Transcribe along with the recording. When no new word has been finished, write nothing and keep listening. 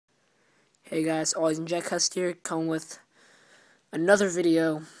Hey guys, Always in Jack Hust here, coming with another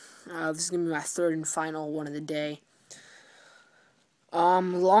video. This is gonna be my third and final one of the day.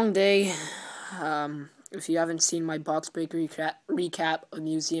 Long day. If you haven't seen my box break recap of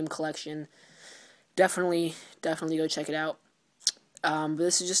museum collection, definitely go check it out. But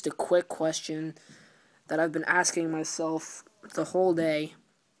this is just a quick question that I've been asking myself the whole day.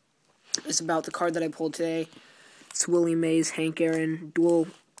 It's about the card that I pulled today. It's Willie Mays Hank Aaron dual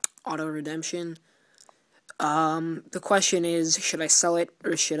auto redemption. The question is, should I sell it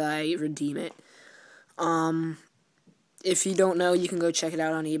or should I redeem it? If you don't know, you can go check it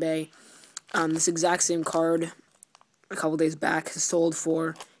out on eBay. This exact same card a couple days back has sold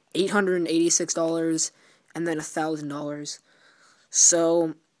for $886 and then $1,000.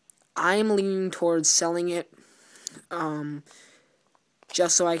 So I'm leaning towards selling it,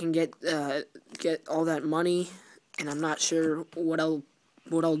 just so I can get all that money, and I'm not sure what I'll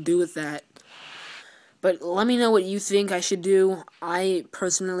do with that. But let me know what you think I should do. I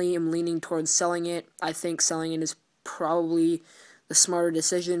personally am leaning towards selling it. I think selling it is probably the smarter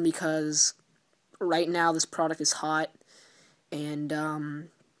decision because right now this product is hot, and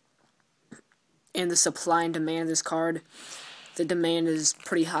the supply and demand of this card, the demand is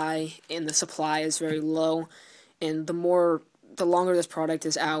pretty high and the supply is very low. And the longer this product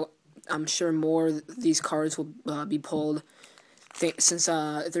is out, I'm sure more these cards will be pulled. Since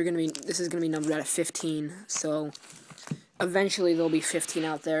this is gonna be numbered at 15, so eventually there'll be 15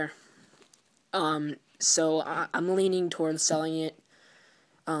 out there. So I'm leaning towards selling it,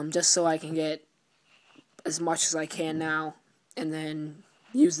 just so I can get as much as I can now, and then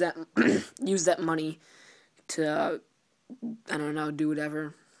use that use that money to I don't know, do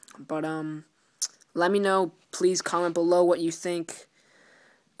whatever. But let me know. Please comment below what you think.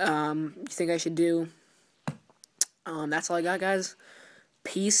 You think I should do. That's all I got, guys.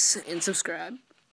 Peace and subscribe.